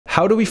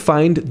How do we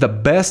find the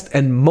best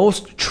and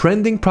most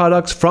trending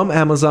products from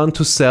Amazon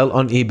to sell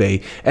on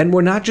eBay? And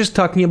we're not just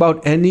talking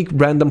about any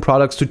random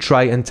products to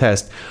try and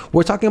test.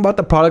 We're talking about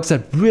the products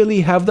that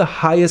really have the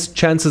highest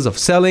chances of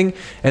selling.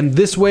 And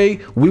this way,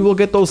 we will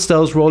get those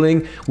sales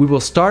rolling, we will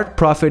start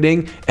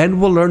profiting,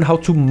 and we'll learn how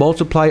to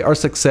multiply our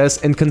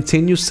success and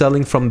continue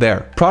selling from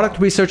there.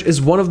 Product research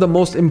is one of the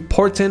most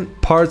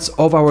important parts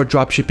of our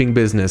dropshipping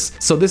business.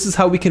 So this is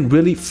how we can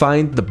really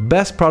find the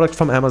best product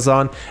from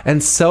Amazon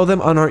and sell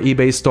them on our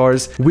eBay store.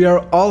 We are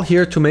all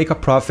here to make a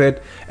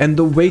profit, and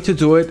the way to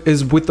do it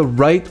is with the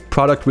right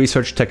product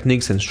research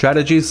techniques and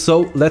strategies.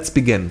 So let's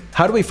begin.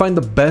 How do we find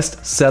the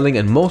best selling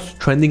and most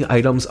trending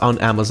items on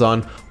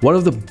Amazon, one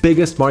of the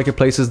biggest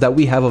marketplaces that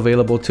we have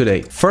available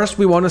today? First,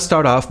 we want to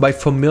start off by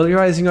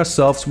familiarizing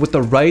ourselves with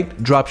the right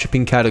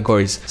dropshipping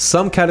categories.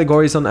 Some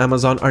categories on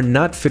Amazon are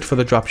not fit for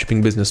the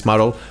dropshipping business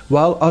model,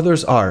 while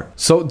others are.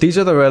 So these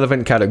are the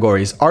relevant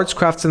categories: arts,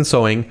 crafts and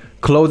sewing,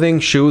 clothing,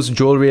 shoes,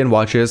 jewelry and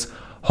watches,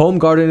 home,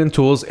 garden and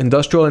tools,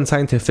 industrial and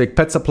scientific,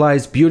 pet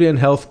supplies, beauty and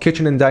health,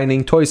 kitchen and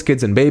dining, toys,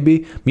 kids and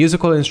baby,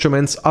 musical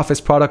instruments,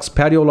 office products,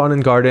 patio, lawn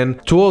and garden,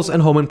 tools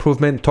and home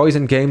improvement, toys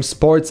and games,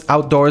 sports,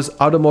 outdoors,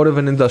 automotive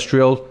and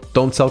industrial.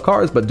 Don't sell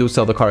cars, but do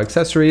sell the car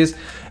accessories,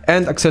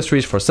 and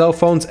accessories for cell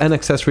phones and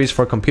accessories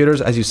for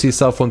computers. As you see,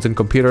 cell phones and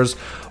computers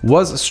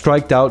was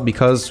striked out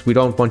because we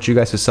don't want you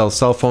guys to sell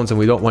cell phones and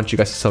we don't want you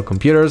guys to sell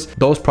computers.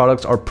 Those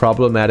products are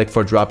problematic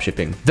for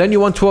dropshipping. Then you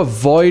want to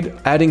avoid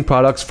adding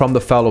products from the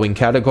following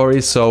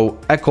categories: so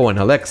Echo and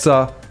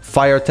Alexa,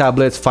 Fire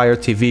tablets, Fire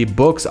TV,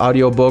 books,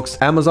 audiobooks,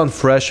 Amazon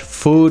Fresh,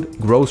 food,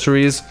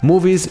 groceries,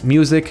 movies,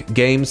 music,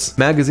 games,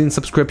 magazine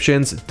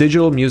subscriptions,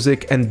 digital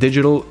music, and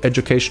digital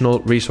educational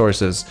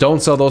resources.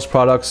 Don't sell those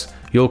products.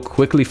 You'll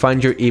quickly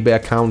find your eBay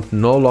account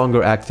no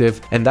longer active,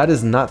 and that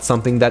is not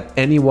something that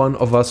any one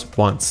of us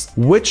wants.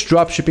 Which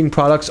dropshipping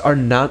products are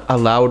not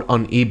allowed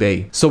on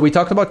eBay? So we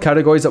talked about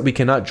categories that we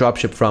cannot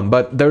dropship from,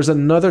 but there's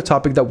another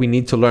topic that we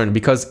need to learn,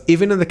 because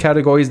even in the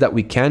categories that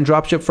we can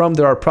dropship from,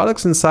 there are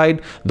products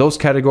inside those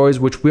categories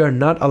which we are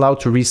not allowed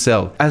to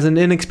resell. As an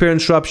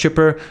inexperienced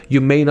dropshipper,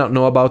 you may not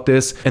know about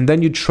this, and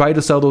then you try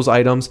to sell those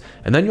items,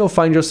 and then you'll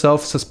find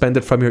yourself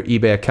suspended from your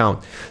eBay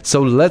account.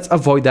 So let's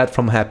avoid that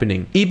from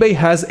happening. eBay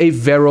has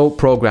a Vero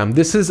program.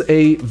 This is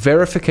a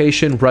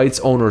verification rights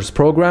owners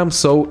program.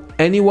 So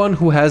anyone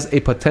who has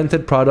a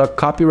patented product,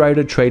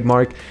 copyrighted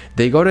trademark,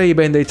 they go to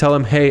eBay and they tell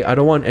them, hey, I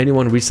don't want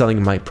anyone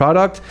reselling my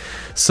product,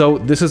 so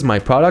this is my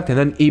product. And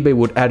then eBay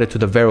would add it to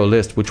the Vero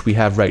list, which we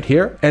have right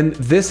here. And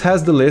this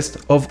has the list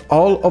of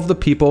all of the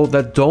people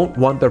that don't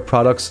want their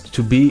products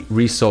to be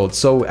resold.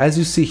 So as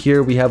you see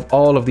here, we have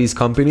all of these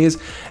companies,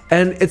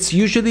 and it's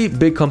usually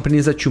big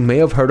companies that you may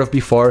have heard of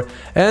before,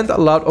 and a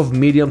lot of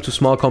medium to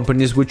small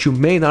companies which you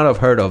may not have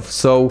heard of.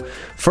 So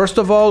first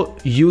of all,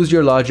 use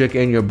your logic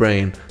and your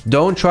brain.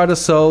 Don't try to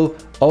sell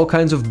all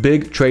kinds of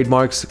big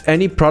trademarks,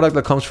 any product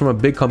that comes from a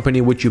big company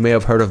which you may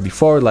have heard of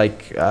before,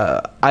 like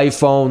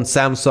iPhone,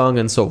 Samsung,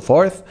 and so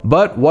forth.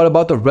 But what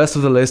about the rest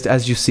of the list?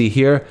 As you see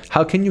here,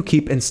 how can you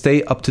keep and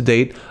stay up to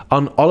date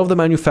on all of the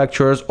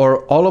manufacturers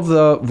or all of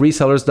the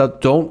resellers that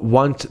don't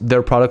want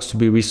their products to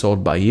be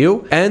resold by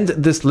you? And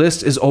this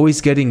list is always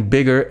getting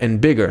bigger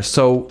and bigger.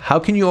 So how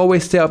can you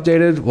always stay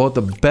updated? Well,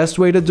 the best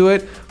way to do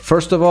it,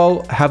 first of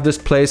all, have this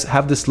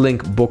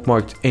link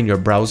bookmarked in your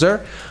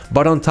browser.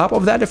 But on top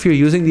of that, if you're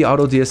using the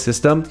AutoDS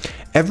system,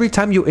 every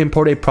time you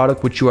import a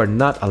product which you are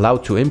not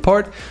allowed to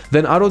import,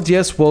 then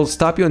AutoDS will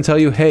stop you and tell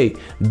you, hey,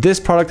 this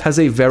product has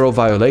a Vero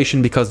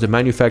violation because the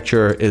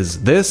manufacturer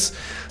is this,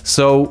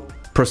 so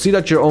proceed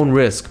at your own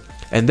risk.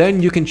 And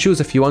then you can choose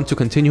if you want to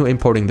continue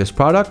importing this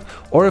product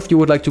or if you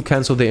would like to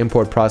cancel the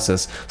import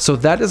process. So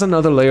that is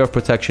another layer of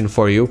protection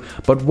for you.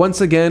 But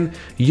once again,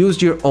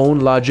 use your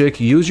own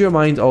logic, use your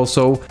mind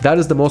also. That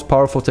is the most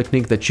powerful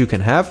technique that you can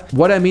have.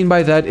 What I mean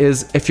by that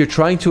is if you're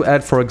trying to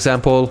add, for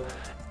example,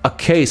 a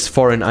case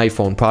for an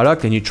iPhone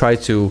product and you try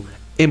to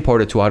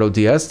import it to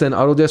AutoDS, then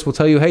AutoDS will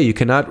tell you, hey, you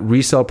cannot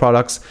resell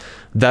products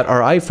that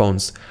are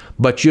iPhones.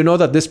 But you know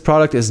that this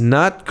product is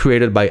not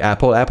created by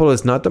Apple. Apple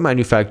is not the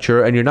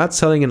manufacturer, and you're not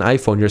selling an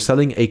iPhone. You're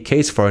selling a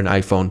case for an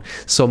iPhone.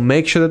 So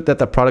make sure that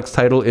the product's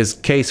title is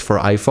case for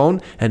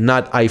iPhone and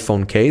not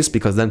iPhone case,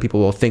 because then people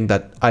will think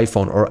that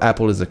iPhone or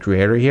Apple is the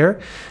creator here.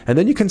 And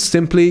then you can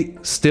simply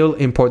still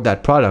import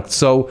that product.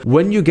 So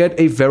when you get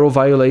a Vero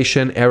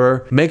violation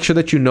error, make sure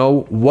that you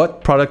know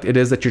what product it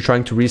is that you're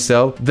trying to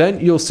resell.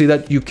 Then you'll see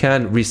that you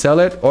can resell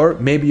it, or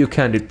maybe you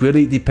can't. It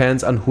really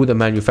depends on who the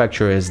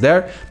manufacturer is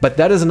there. But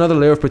that is another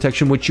layer of protection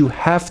which you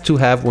have to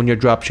have when you're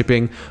drop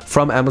shipping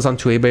from Amazon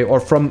to eBay or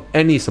from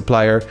any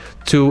supplier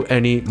to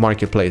any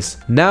marketplace.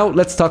 Now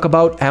let's talk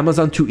about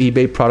Amazon to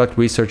eBay product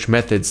research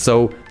methods.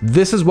 So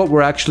this is what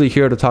we're actually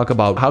here to talk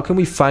about. How can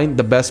we find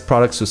the best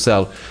products to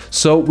sell?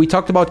 So we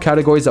talked about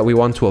categories that we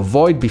want to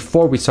avoid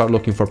before we start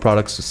looking for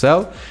products to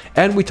sell,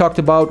 and we talked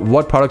about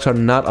what products are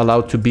not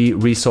allowed to be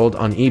resold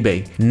on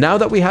eBay. Now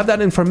that we have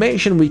that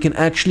information, we can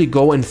actually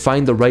go and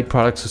find the right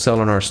products to sell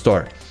on our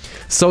store.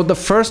 So the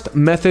first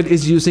method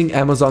is using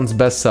Amazon's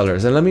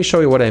bestsellers, and let me show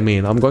you what I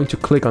mean. I'm going to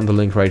click on the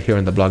link right here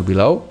in the blog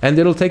below, and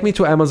it'll take me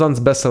to Amazon's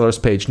bestsellers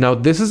page. Now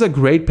this is a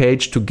great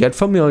page to get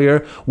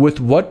familiar with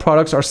what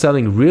products are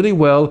selling really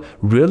well,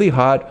 really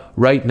hot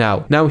right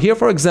now. Now here,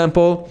 for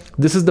example,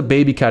 this is the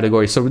baby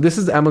category. So this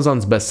is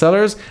Amazon's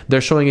bestsellers. They're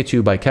showing it to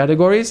you by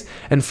categories,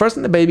 and first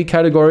in the baby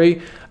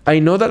category, I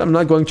know that I'm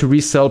not going to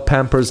resell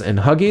Pampers and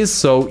Huggies,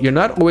 so you're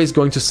not always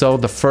going to sell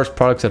the first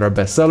products that are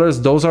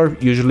bestsellers. Those are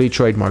usually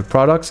trademark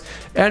products,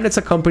 and it's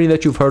a company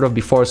that you've heard of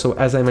before. So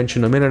as I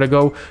mentioned a minute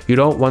ago, you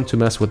don't want to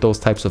mess with those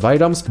types of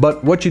items.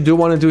 But what you do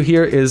want to do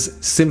here is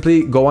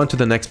simply go on to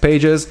the next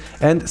pages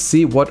and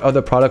see what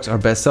other products are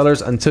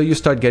bestsellers until you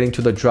start getting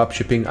to the drop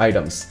shipping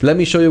items. Let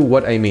me show you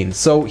what I mean.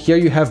 So here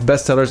you have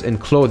bestsellers in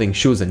clothing,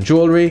 shoes, and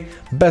jewelry,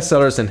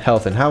 bestsellers in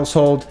health and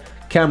household,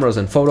 cameras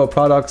and photo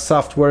products,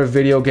 software,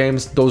 video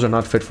games. Those are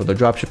not fit for the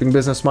dropshipping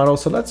business model.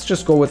 So let's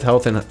just go with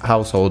health and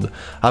household.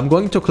 I'm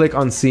going to click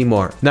on see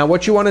more. Now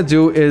what you want to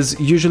do is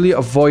usually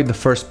avoid the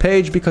first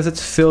page because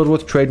it's filled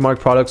with trademark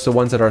products, the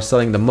ones that are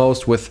selling the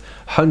most, with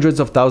hundreds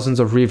of thousands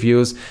of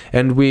reviews,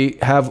 and we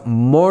have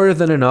more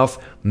than enough,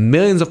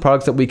 millions of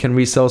products that we can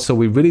resell, so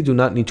we really do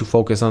not need to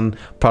focus on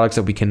products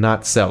that we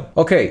cannot sell.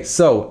 Okay,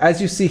 so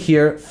as you see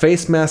here,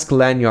 face mask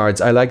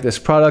lanyards. I like this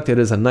product. It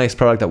is a nice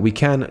product that we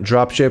can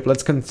drop ship.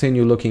 Let's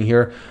continue looking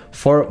here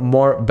for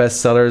more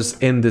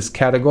bestsellers in this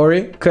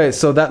category. Okay,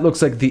 so that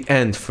looks like the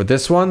end for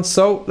this one.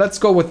 So let's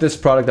go with this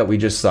product that we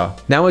just saw.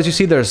 Now, as you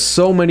see, there's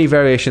so many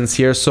variations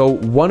here. So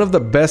one of the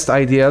best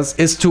ideas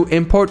is to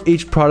import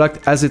each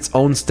product as its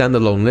own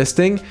standalone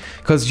listing,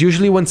 because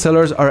usually when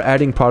sellers are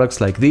adding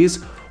products like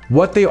these,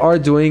 what they are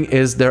doing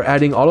is they're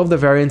adding all of the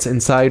variants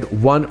inside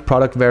one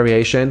product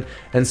variation,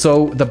 and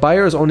so the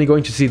buyer is only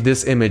going to see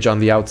this image on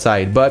the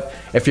outside. But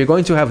if you're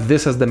going to have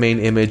this as the main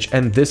image,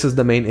 and this is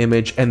the main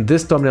image, and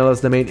this thumbnail as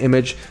the main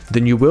image,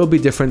 then you will be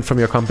different from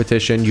your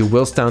competition. You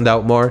will stand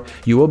out more.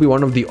 You will be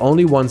one of the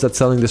only ones that's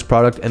selling this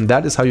product, and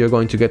that is how you're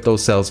going to get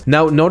those sales.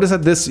 Now notice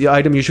that this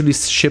item usually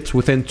ships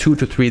within 2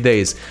 to 3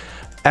 days.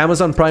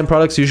 Amazon Prime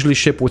products usually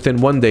ship within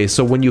 1 day.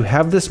 So when you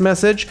have this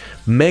message,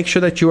 make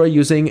sure that you are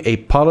using a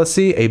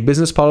policy, a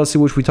business policy,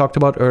 which we talked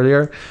about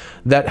earlier,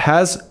 that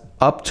has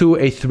up to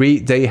a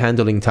 3-day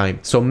handling time.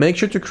 So make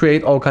sure to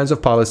create all kinds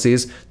of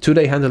policies: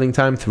 2-day handling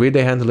time,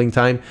 3-day handling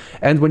time.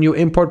 And when you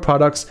import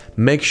products,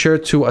 make sure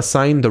to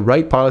assign the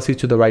right policy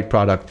to the right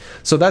product.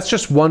 So that's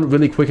just one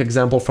really quick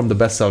example from the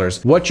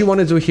bestsellers. What you want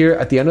to do here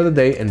at the end of the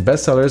day in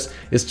bestsellers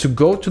is to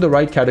go to the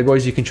right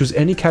categories. You can choose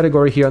any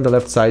category here on the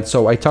left side.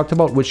 So I talked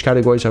about which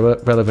categories are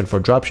relevant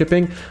for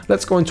dropshipping.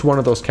 Let's go into one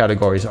of those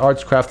categories: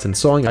 arts, crafts, and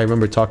sewing. I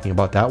remember talking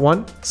about that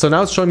one. So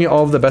now it's showing me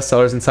all of the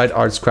bestsellers inside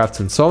arts, crafts,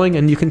 and sewing,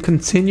 and you can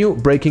continue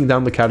breaking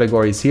down the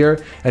categories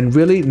here and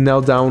really nail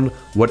down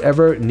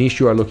whatever niche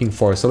you are looking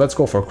for. So let's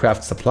go for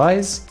craft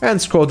supplies and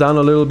scroll down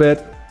a little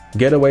bit.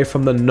 Get away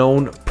from the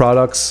known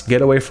products,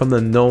 get away from the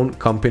known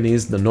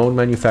companies, the known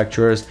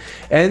manufacturers.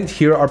 And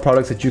here are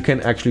products that you can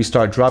actually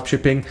start drop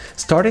shipping,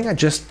 starting at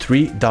just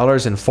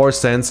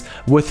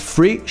 $3.04 with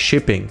free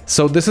shipping.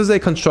 So this is a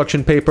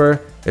construction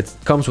paper. It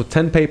comes with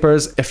 10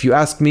 papers. If you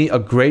ask me, a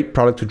great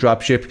product to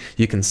drop ship.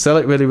 You can sell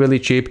it really, really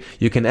cheap.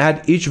 You can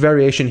add each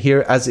variation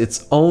here as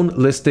its own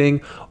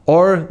listing,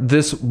 or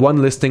this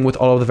one listing with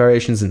all of the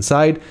variations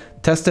inside.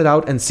 Test it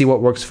out and see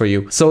what works for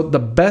you. So the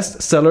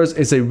best sellers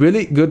is a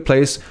really good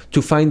place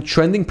to find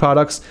trending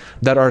products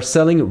that are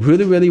selling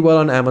really, really well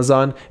on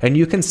Amazon, and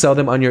you can sell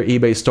them on your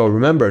eBay store.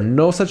 Remember,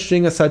 no such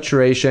thing as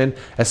saturation,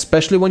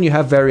 especially when you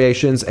have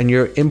variations and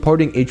you're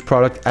importing each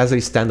product as a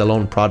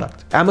standalone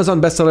product.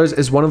 Amazon bestsellers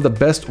is one of the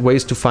best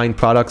ways to find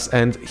products,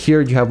 and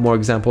here you have more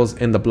examples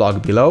in the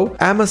blog below.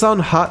 Amazon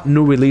Hot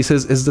New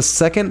Releases is the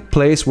second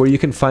place where you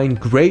can find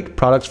great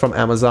products from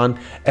Amazon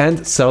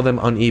and sell them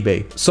on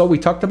eBay. So we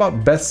talked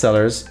about bestsellers.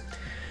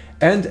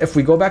 And if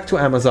we go back to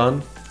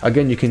Amazon,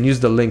 again, you can use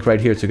the link right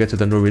here to get to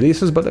the new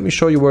releases, but let me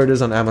show you where it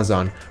is on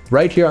Amazon.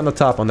 Right here on the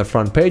top, on the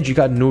front page, you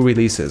got new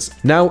releases.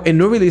 Now, in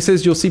new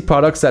releases, you'll see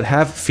products that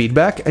have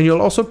feedback, and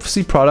you'll also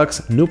see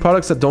new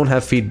products that don't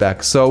have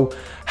feedback. So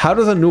how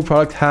does a new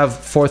product have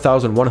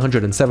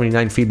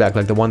 4,179 feedback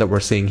like the one that we're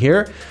seeing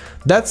here?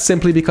 That's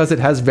simply because it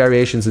has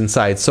variations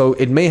inside. So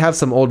it may have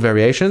some old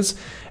variations,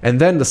 and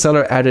then the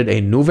seller added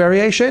a new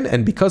variation,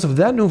 and because of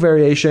that new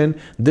variation,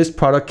 this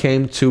product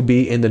came to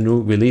be in the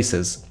new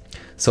releases.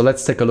 So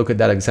let's take a look at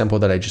that example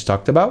that I just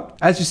talked about.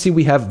 As you see,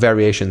 we have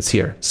variations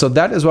here. So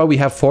that is why we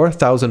have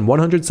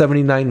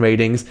 4,179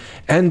 ratings,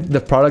 and the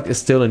product is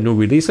still in new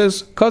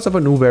releases because of a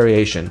new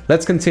variation.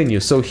 Let's continue.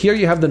 So here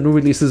you have the new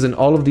releases in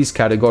all of these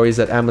categories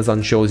that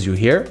Amazon shows you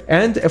here.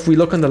 And if we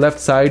look on the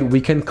left side,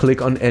 we can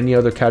click on any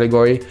other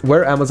category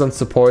where Amazon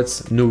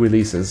supports new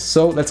releases.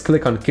 So let's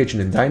click on kitchen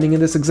and dining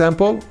in this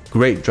example.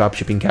 Great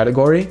dropshipping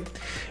category.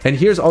 And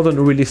here's all the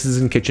new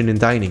releases in kitchen and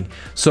dining.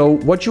 So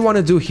what you want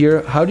to do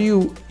here, how do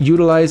you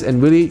utilize utilize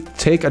and really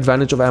take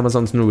advantage of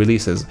Amazon's new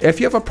releases. If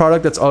you have a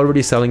product that's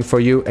already selling for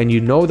you and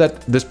you know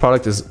that this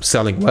product is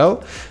selling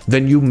well,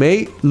 then you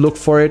may look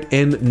for it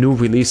in new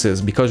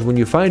releases, because when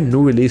you find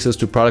new releases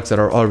to products that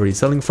are already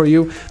selling for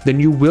you, then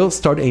you will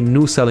start a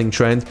new selling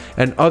trend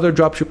and other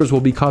dropshippers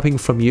will be copying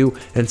from you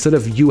instead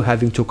of you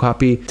having to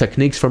copy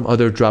techniques from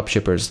other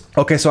dropshippers.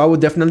 Okay, so I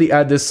would definitely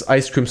add this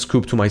ice cream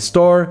scoop to my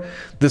store,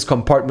 this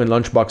compartment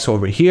lunchbox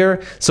over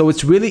here. So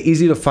it's really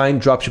easy to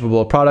find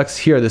dropshippable products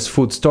here. This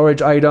food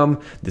storage item,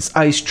 this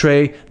ice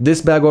tray,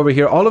 this bag over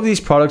here. All of these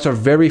products are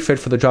very fit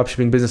for the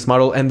dropshipping business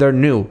model and they're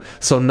new.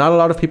 So not a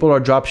lot of people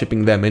are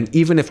dropshipping them. And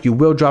even if you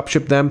will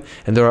dropship them,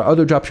 and there are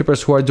other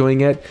dropshippers who are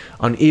doing it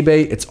on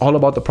eBay, it's all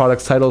about the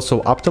product title.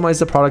 So optimize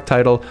the product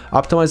title,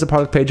 optimize the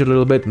product page a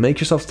little bit, make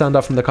yourself stand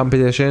out from the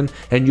competition,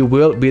 and you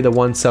will be the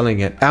one selling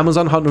it.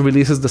 Amazon Hot New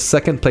Release is the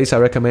second place I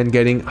recommend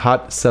getting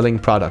hot selling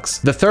products.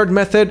 The third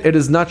method, it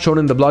is not shown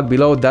in the blog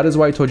below. That is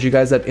why I told you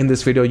guys that in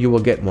this video you will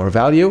get more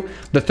value.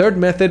 The third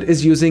method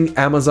is using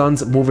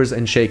Amazon's movers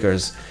and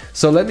shakers.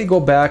 So let me go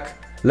back,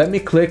 let me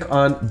click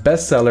on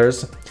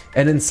bestsellers,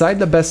 and inside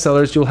the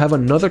bestsellers you'll have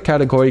another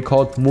category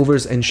called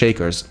movers and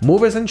shakers.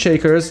 Movers and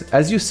shakers,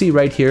 as you see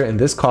right here in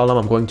this column,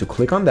 I'm going to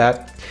click on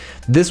that.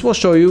 This will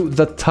show you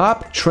the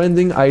top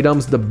trending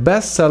items, the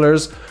best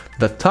sellers,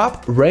 the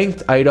top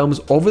ranked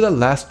items over the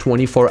last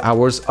 24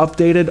 hours,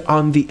 updated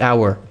on the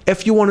hour.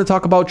 If you want to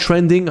talk about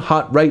trending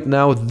hot right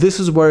now,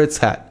 this is where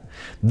it's at.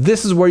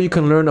 This is where you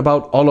can learn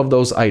about all of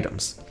those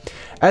items.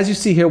 As you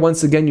see here,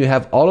 once again, you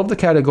have all of the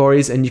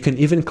categories, and you can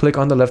even click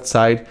on the left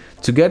side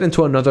to get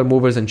into another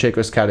movers and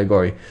shakers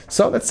category.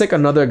 So let's take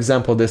another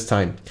example this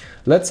time.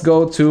 Let's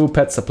go to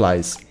pet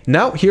supplies.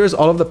 Now here's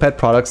all of the pet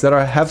products that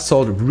have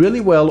sold really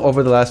well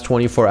over the last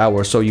 24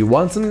 hours. So you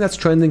want something that's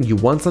trending, you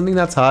want something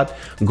that's hot,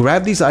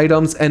 grab these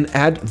items and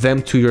add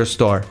them to your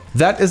store.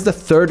 That is the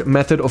third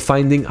method of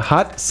finding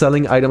hot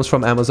selling items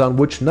from Amazon,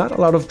 which not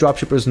a lot of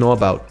dropshippers know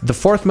about. The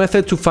fourth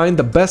method to find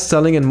the best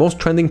selling and most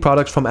trending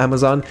products from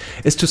Amazon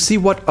is to see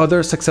what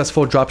other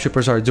successful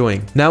dropshippers are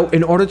doing. Now,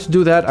 in order to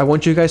do that, I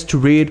want you guys to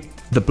read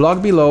the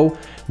blog below,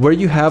 where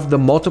you have the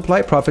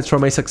multiply profits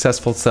from a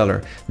successful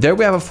seller. There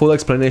we have a full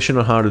explanation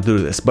on how to do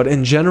this. But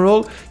in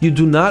general, you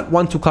do not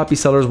want to copy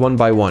sellers one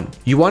by one.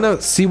 You want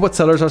to see what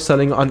sellers are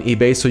selling on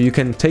eBay, so you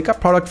can take a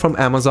product from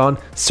Amazon,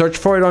 search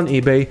for it on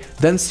eBay,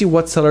 then see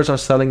what sellers are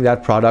selling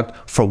that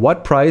product for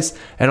what price.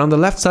 And on the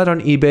left side on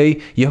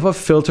eBay, you have a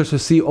filter to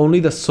see only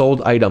the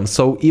sold items.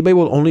 So eBay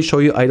will only show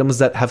you items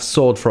that have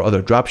sold for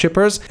other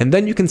dropshippers, and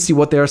then you can see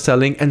what they are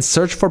selling and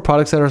search for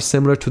products that are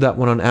similar to that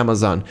one on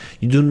Amazon.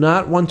 You do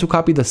not want to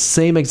copy the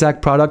same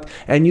exact product,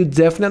 and you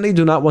definitely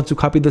do not want to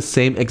copy the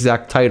same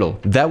exact title.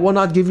 That will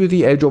not give you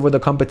the edge over the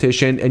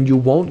competition, and you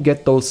won't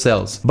get those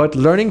sales. But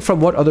learning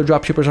from what other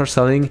dropshippers are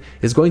selling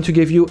is going to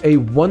give you a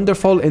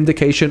wonderful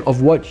indication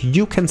of what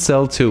you can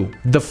sell too.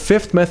 The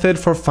fifth method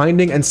for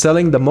finding and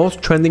selling the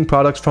most trending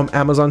products from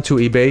Amazon to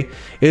eBay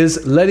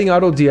is letting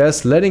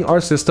AutoDS, letting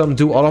our system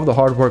do all of the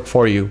hard work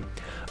for you.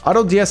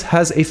 AutoDS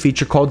has a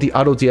feature called the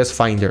AutoDS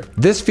Finder.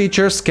 This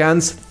feature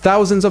scans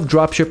thousands of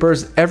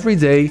dropshippers every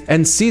day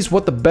and sees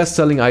what the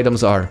best-selling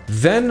items are.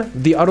 Then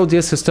the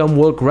AutoDS system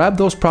will grab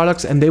those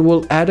products and they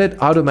will add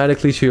it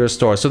automatically to your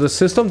store. So the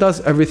system does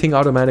everything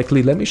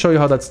automatically. Let me show you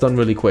how that's done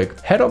really quick.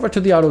 Head over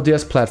to the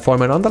AutoDS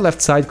platform and on the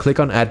left side,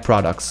 click on Add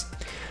Products.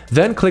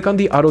 Then click on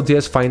the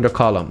AutoDS Finder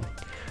column.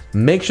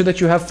 Make sure that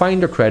you have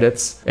Finder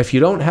credits. If you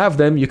don't have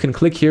them, you can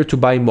click here to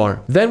buy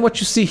more. Then what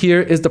you see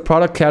here is the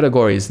product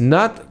categories,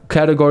 not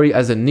category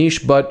as a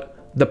niche, but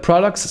the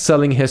product's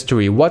selling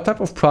history. What type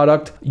of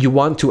product you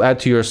want to add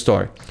to your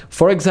store.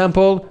 For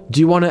example, do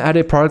you want to add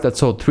a product that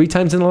sold 3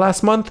 times in the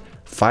last month,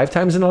 5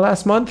 times in the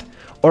last month,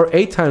 or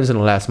 8 times in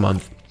the last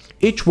month?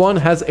 Each one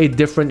has a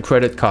different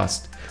credit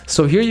cost.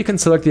 So here you can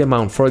select the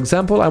amount. For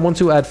example, I want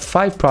to add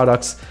 5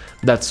 products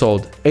that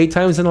sold 8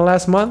 times in the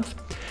last month,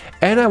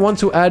 and I want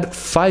to add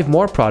 5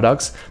 more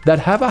products that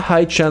have a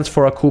high chance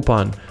for a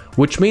coupon,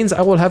 which means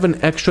I will have an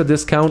extra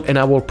discount and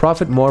I will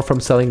profit more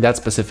from selling that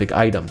specific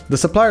item. The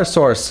supplier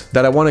source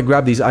that I want to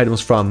grab these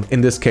items from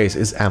in this case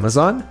is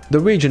Amazon. The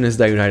region is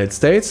the United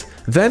States.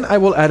 Then I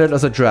will add it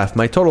as a draft.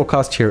 My total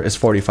cost here is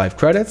 45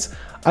 credits.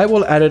 I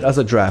will add it as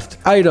a draft.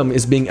 Item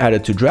is being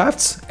added to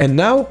drafts, and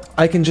now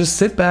I can just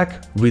sit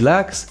back,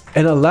 relax,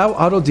 and allow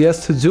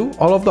AutoDS to do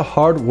all of the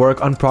hard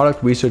work on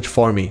product research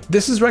for me.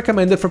 This is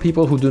recommended for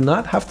people who do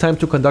not have time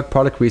to conduct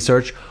product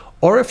research,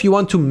 or if you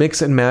want to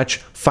mix and match,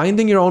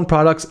 finding your own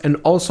products and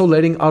also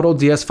letting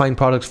AutoDS find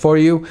products for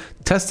you,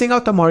 testing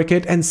out the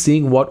market and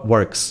seeing what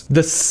works. The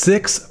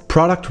 6th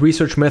product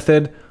research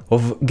method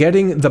of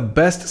getting the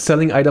best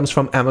selling items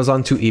from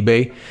Amazon to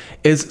eBay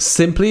is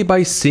simply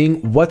by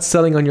seeing what's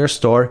selling on your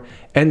store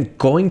and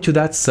going to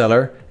that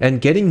seller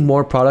and getting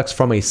more products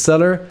from a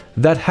seller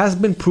that has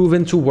been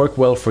proven to work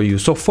well for you.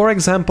 So for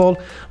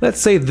example, let's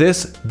say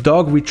this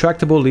dog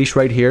retractable leash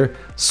right here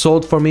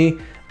sold for me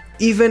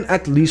even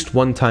at least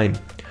 1 time.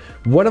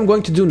 What I'm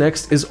going to do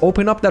next is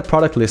open up that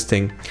product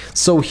listing.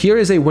 So here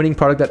is a winning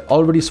product that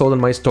already sold in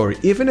my store,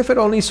 even if it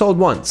only sold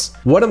once.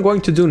 What I'm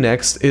going to do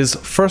next is,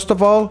 first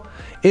of all,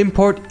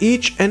 import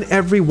each and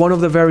every one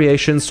of the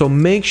variations. So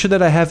make sure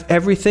that I have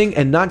everything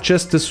and not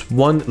just this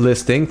one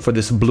listing for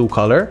this blue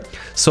color.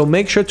 So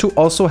make sure to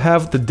also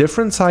have the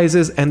different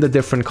sizes and the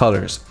different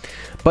colors.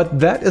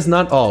 But that is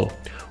not all.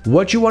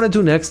 What you want to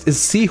do next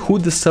is see who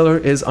the seller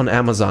is on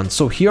Amazon.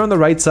 So here on the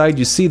right side,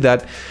 you see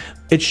that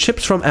it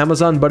ships from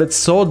Amazon, but it's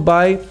sold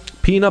by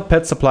Peanut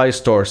Pet Supply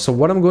Store. So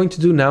what I'm going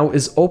to do now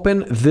is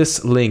open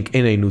this link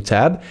in a new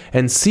tab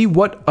and see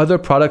what other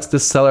products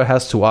this seller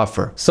has to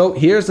offer. So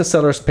here's the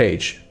seller's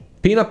page.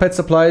 Peanut Pet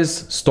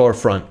Supplies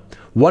storefront.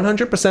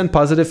 100%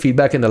 positive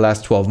feedback in the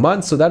last 12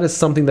 months. So that is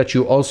something that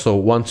you also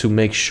want to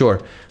make sure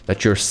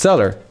that your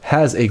seller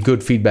has a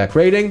good feedback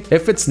rating.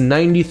 If it's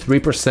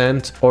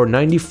 93% or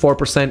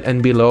 94%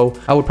 and below,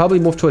 I would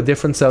probably move to a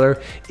different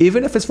seller.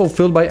 Even if it's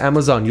fulfilled by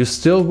Amazon, you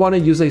still want to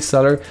use a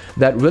seller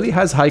that really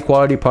has high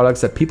quality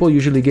products that people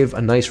usually give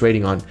a nice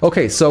rating on.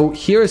 Okay, so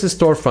here is the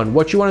storefront.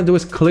 What you want to do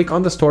is click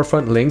on the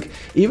storefront link.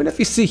 Even if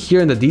you see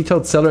here in the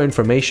detailed seller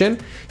information,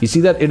 you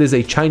see that it is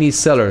a Chinese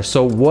seller.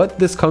 So what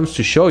this comes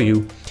to show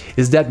you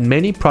is that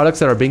many products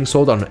that are being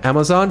sold on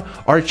Amazon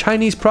are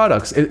Chinese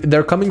products.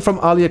 They're coming from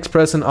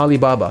AliExpress and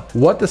Alibaba.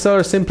 What the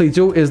sellers simply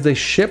do is they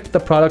ship the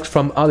products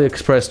from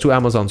AliExpress to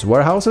Amazon's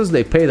warehouses.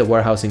 They pay the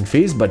warehousing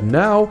fees, but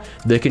now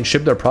they can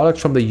ship their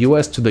products from the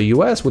US to the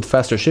US with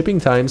faster shipping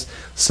times.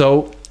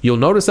 So you'll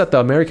notice that the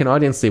American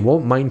audience, they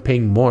won't mind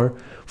paying more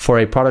for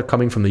a product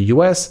coming from the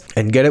US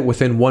and get it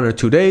within 1 or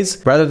 2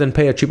 days rather than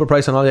pay a cheaper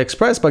price on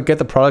AliExpress, but get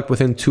the product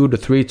within 2 to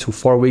 3 to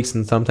 4 weeks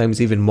and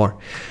sometimes even more.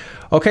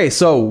 Okay,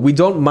 so we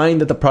don't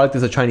mind that the product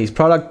is a Chinese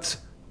product.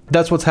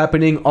 That's what's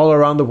happening all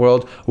around the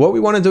world. What we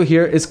want to do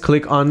here is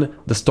click on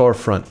the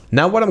storefront.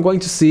 Now what I'm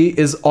going to see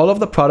is all of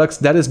the products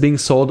that is being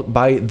sold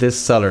by this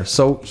seller.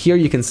 So here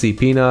you can see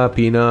Pina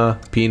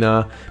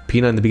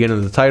in the beginning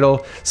of the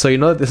title. So you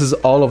know that this is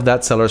all of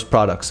that seller's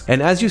products.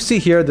 And as you see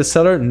here, the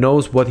seller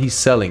knows what he's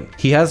selling.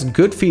 He has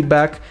good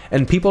feedback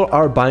and people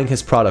are buying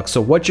his products.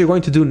 So what you're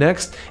going to do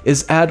next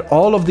is add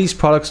all of these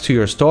products to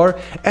your store,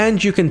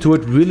 and you can do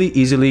it really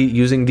easily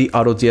using the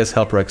AutoDS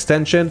helper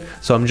extension.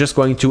 So I'm just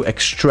going to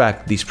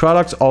extract these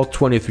products, all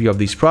 23 of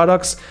these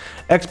products,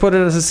 export it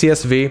as a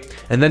CSV,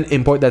 and then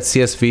import that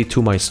CSV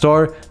to my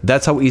store.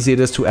 That's how easy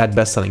it is to add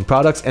best-selling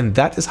products, and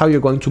that is how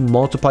you're going to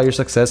multiply your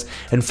success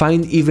and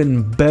find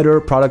even better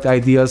product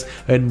ideas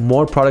and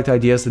more product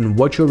ideas than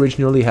what you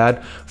originally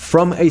had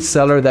from a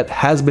seller that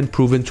has been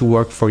proven to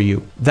work for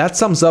you. That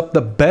sums up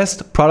the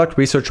best product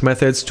research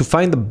methods to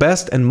find the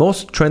best and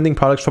most trending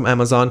products from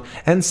Amazon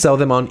and sell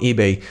them on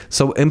eBay.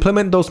 So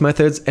implement those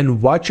methods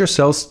and watch your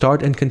sales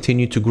start and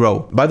continue to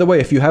grow. By the way,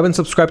 if you haven't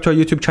subscribed to our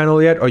YouTube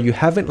channel yet, or you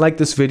haven't liked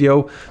this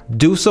video,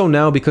 do so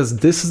now, because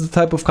this is the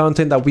type of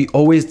content that we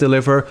always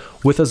deliver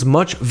with as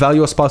much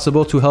value as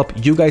possible to help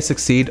you guys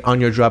succeed on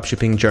your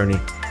dropshipping journey.